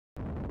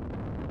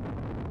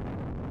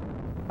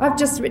I've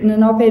just written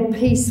an op-ed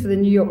piece for the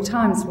New York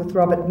Times with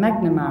Robert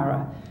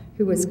McNamara,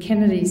 who was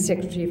Kennedy's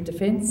Secretary of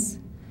Defense,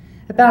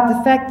 about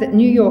the fact that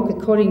New York,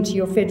 according to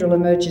your Federal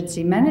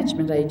Emergency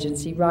Management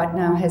Agency, right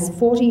now has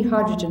 40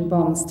 hydrogen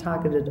bombs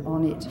targeted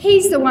on it.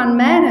 He's the one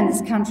man in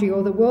this country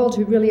or the world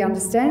who really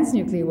understands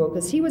nuclear war,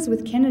 because he was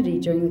with Kennedy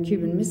during the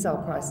Cuban Missile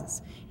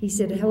Crisis. He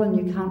said, "Helen,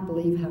 you can't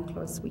believe how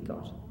close we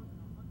got."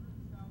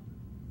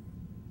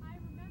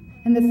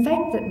 And the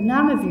fact that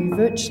none of you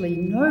virtually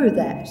know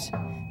that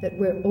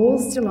we're all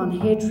still on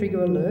hair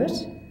trigger alert,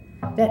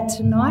 that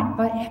tonight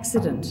by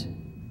accident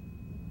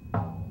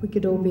we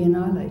could all be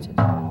annihilated.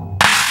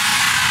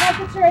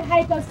 Temperature at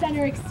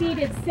hypocenter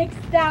exceeded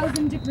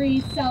 6,000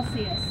 degrees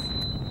Celsius.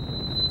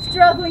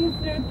 Struggling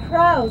through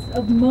crowds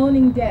of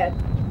moaning dead.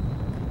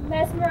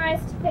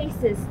 Mesmerized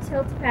faces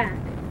tilt back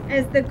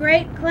as the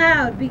great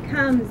cloud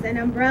becomes an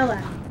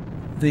umbrella.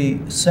 The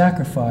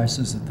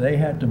sacrifices that they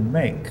had to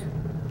make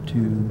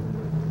to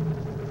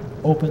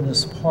open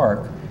this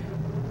park,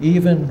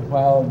 even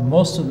while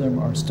most of them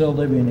are still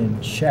living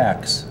in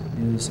shacks,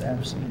 is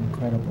absolutely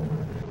incredible.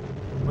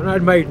 When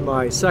I'd made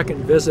my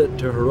second visit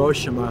to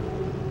Hiroshima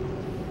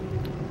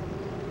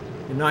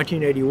in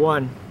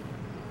 1981,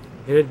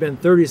 it had been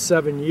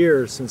 37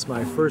 years since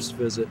my first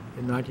visit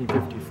in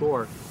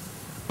 1954.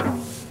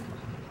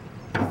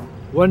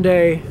 One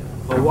day,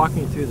 while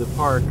walking through the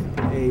park,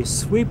 a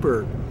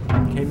sweeper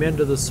came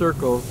into the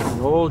circle,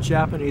 an old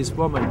Japanese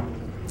woman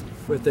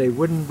with a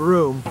wooden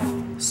broom,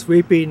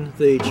 sweeping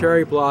the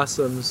cherry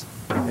blossoms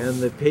and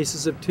the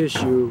pieces of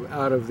tissue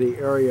out of the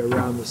area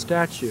around the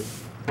statue.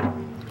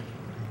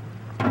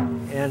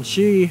 And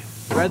she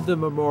read the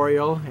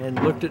memorial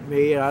and looked at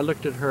me, and I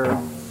looked at her,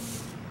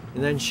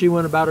 and then she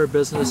went about her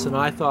business, and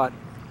I thought,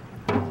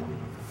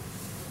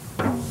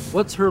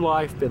 what's her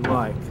life been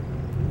like?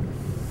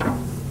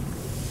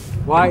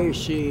 Why is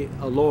she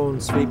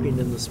alone sweeping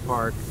in this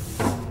park?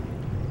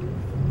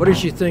 What does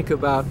she think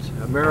about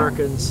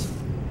Americans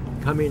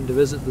coming to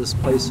visit this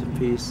place of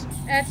peace?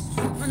 Etched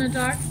on a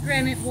dark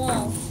granite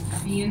wall.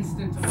 The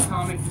instant of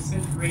atomic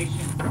disintegration.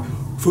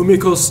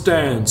 Fumiko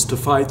stands to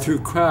fight through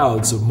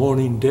crowds of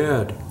mourning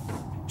dead.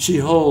 She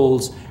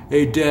holds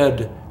a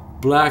dead,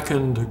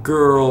 blackened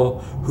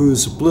girl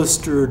whose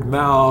blistered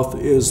mouth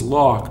is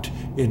locked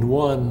in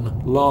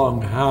one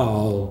long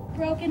howl.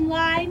 Broken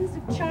lines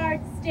of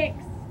charred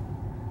sticks,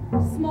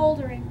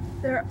 smoldering.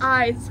 Their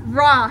eyes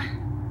raw,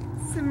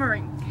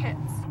 simmering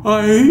pits.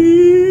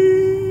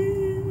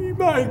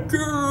 My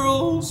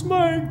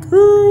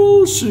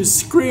girls, she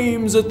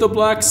screams at the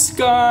black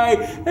sky.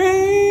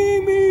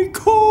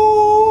 Emiko,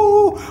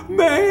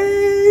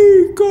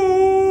 Meiko,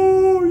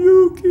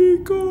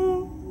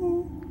 Yukiko.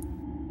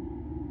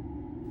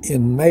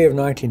 In May of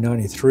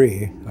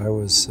 1993, I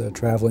was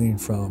traveling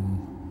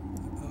from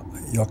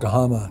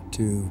Yokohama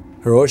to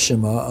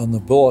Hiroshima on the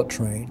bullet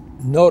train.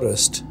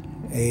 Noticed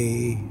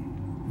a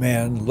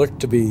man, looked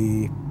to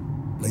be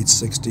late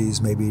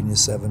 60s, maybe in his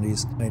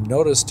 70s. I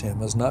noticed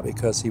him as not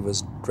because he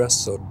was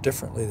dressed so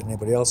differently than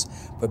anybody else,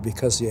 but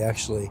because he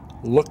actually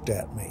looked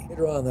at me.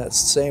 Later on that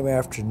same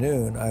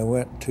afternoon, I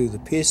went to the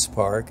Peace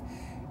Park,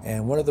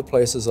 and one of the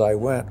places I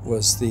went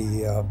was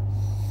the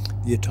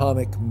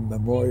Atomic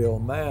Memorial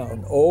Mound,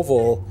 an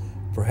oval,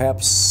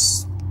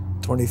 perhaps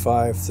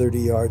 25, 30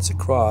 yards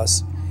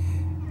across.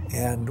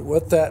 And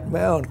what that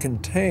mound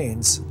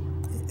contains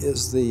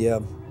is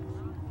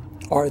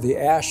are the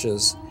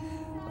ashes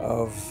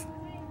of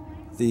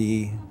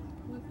the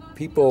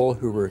people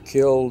who were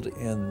killed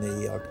in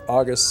the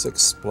August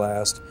 6th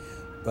blast,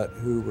 but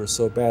who were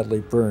so badly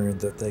burned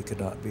that they could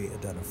not be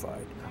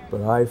identified.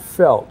 But I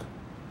felt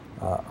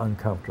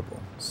uncomfortable.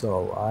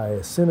 So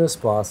as soon as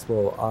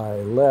possible,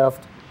 I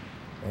left,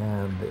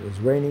 and it was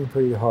raining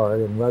pretty hard,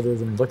 and rather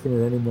than looking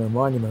at any more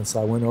monuments,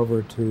 I went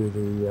over to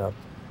the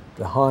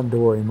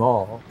Hondori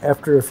Mall.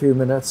 After a few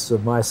minutes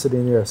of my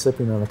sitting there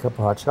sipping on a cup of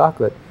hot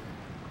chocolate,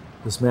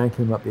 this man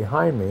came up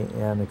behind me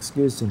and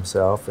excused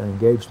himself and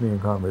engaged me in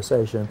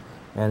conversation,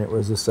 and it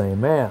was the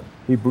same man.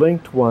 He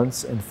blinked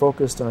once and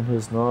focused on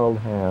his gnarled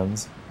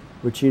hands,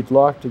 which he'd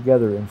locked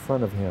together in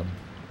front of him.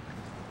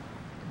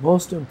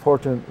 Most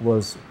important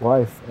was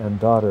wife and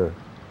daughter.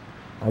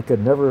 I could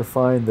never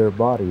find their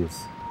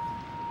bodies.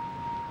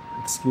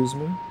 Excuse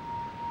me?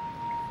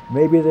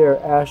 Maybe their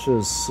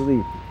ashes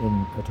sleep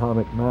in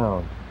Atomic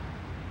Mound.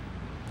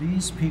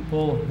 These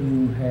people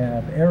who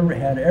have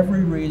had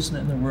every reason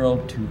in the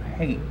world to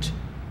hate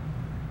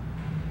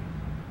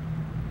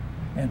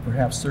and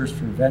perhaps thirst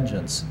for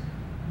vengeance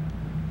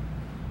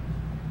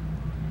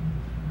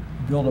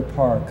build a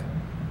park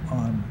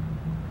on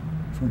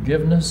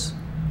forgiveness,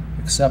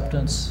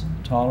 acceptance,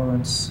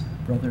 tolerance,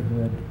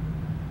 brotherhood,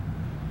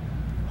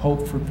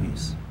 hope for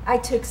peace. I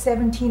took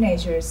 7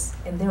 teenagers,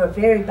 and they were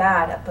very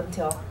bad up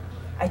until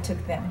I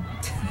took them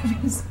to the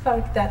Peace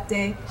Park that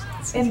day.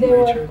 And they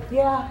were,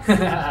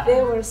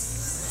 they were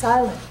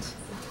silent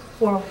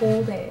for a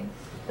whole day.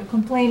 They're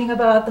complaining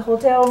about the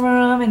hotel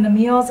room and the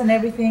meals and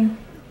everything.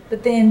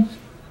 But then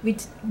we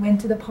went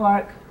to the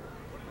park,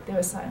 they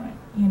were silent,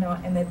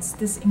 and it's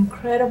this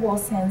incredible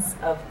sense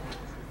of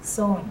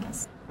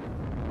soullessness.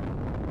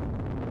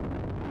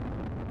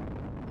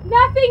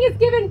 Nothing is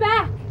given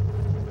back.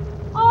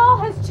 All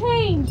has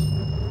changed.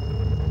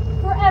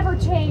 Forever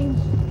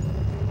changed.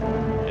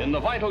 In the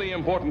vitally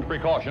important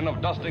precaution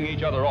of dusting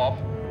each other off,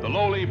 the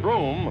lowly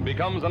broom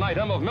becomes an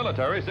item of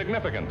military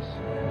significance.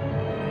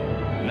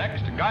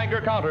 Next,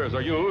 Geiger counters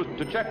are used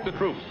to check the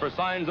troops for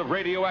signs of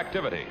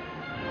radioactivity.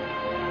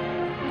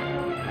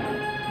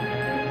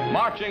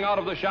 Marching out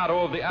of the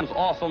shadow of the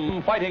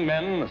awesome fighting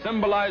men,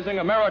 symbolizing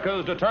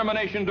America's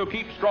determination to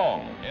keep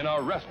strong in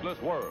a restless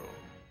world.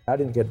 I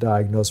didn't get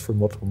diagnosed for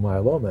multiple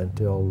myeloma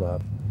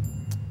until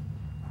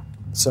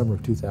summer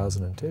of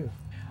 2002.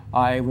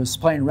 I was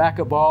playing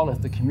racquetball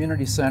at the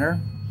community center,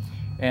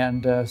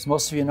 and as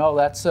most of you know,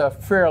 that's a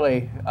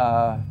fairly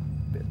kind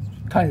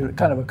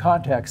of a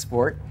contact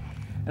sport.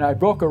 And I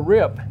broke a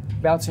rib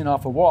bouncing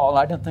off a wall, and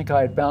I didn't think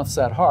I had bounced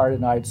that hard,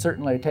 and I'd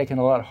certainly taken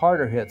a lot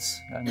harder hits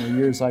in the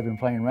years I've been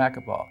playing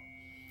racquetball.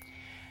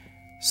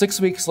 6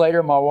 weeks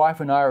later, my wife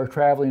and I were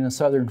traveling in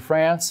southern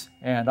France,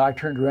 and I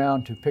turned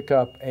around to pick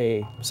up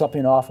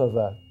something off of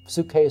a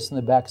suitcase in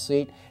the back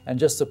seat, and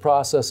just the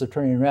process of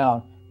turning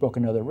around broke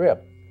another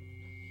rib.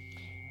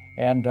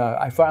 And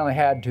I finally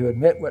had to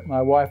admit what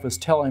my wife was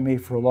telling me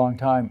for a long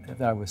time,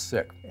 that I was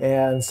sick.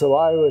 And so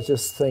I was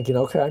just thinking,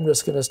 okay, I'm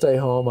just going to stay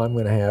home. I'm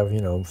going to have,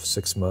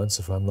 6 months,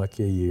 if I'm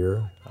lucky, a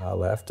year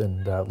left.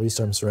 And at least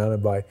I'm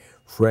surrounded by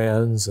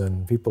friends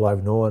and people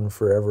I've known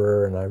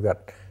forever. And I've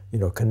got,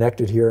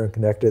 connected here and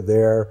connected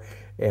there.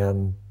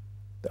 And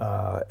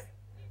I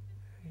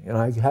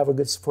have a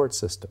good support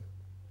system.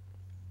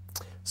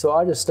 So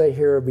I'll just stay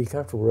here and be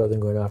comfortable rather than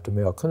going off to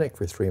Mayo Clinic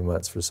for 3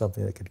 months for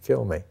something that could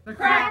kill me. The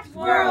cracked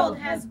world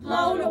has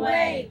blown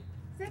away.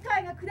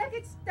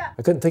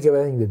 I couldn't think of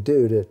anything to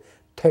do to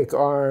take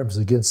arms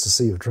against the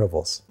sea of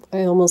troubles.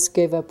 I almost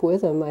gave up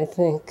with him, I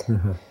think.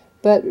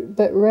 But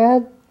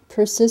Rad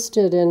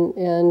persisted,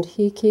 and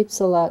he keeps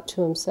a lot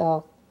to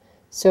himself.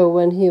 So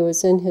when he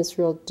was in his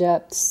real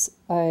depths,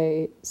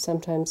 I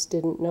sometimes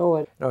didn't know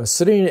it. I was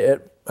sitting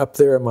up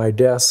there at my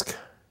desk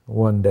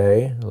one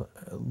day,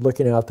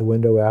 looking out the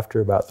window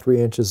after about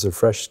 3 inches of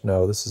fresh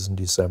snow. This is in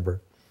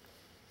December.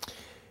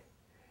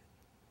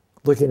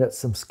 Looking at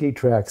some ski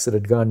tracks that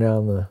had gone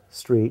down the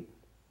street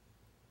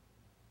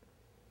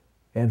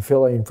and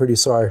feeling pretty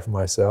sorry for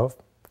myself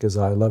because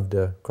I love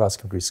to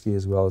cross-country ski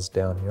as well as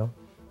downhill.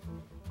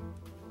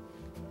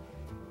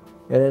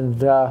 And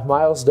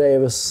Miles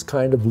Davis,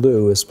 Kind of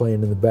Blue, is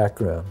playing in the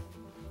background.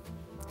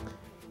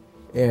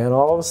 And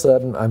all of a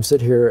sudden, I'm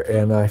sitting here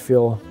and I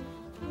feel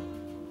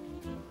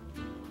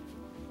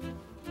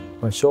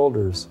my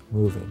shoulders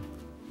moving.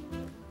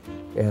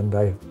 And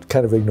I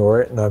kind of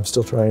ignore it, and I'm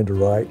still trying to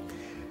write.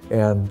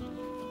 And,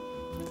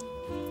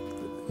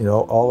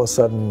 all of a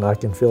sudden I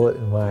can feel it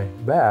in my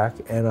back,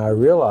 and I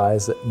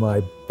realize that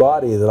my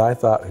body that I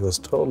thought was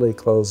totally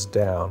closed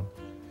down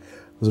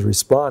was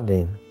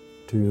responding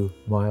to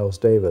Miles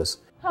Davis.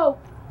 Hope.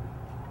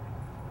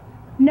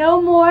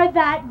 No more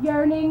that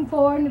yearning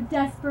born of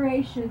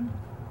desperation.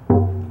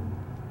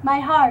 My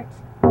heart.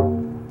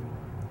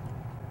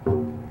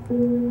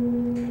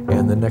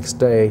 And the next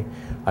day,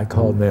 I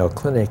called Mayo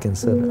Clinic and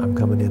said, I'm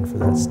coming in for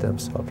that stem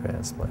cell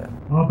transplant.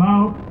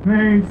 About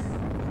face,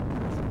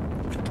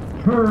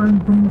 turn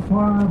from the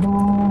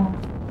fireball,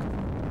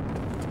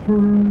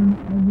 turn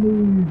and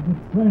leave the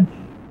trench.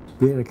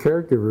 Being a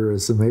caregiver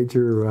is a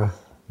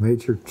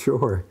major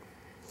chore.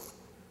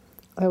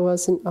 I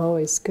wasn't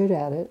always good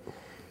at it,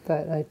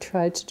 but I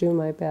tried to do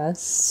my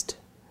best.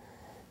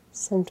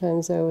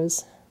 Sometimes I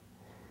was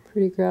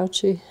pretty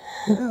grouchy.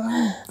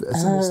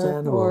 That's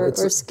understandable.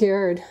 Or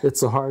scared.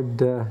 It's a hard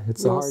chat.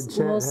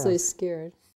 Mostly scared.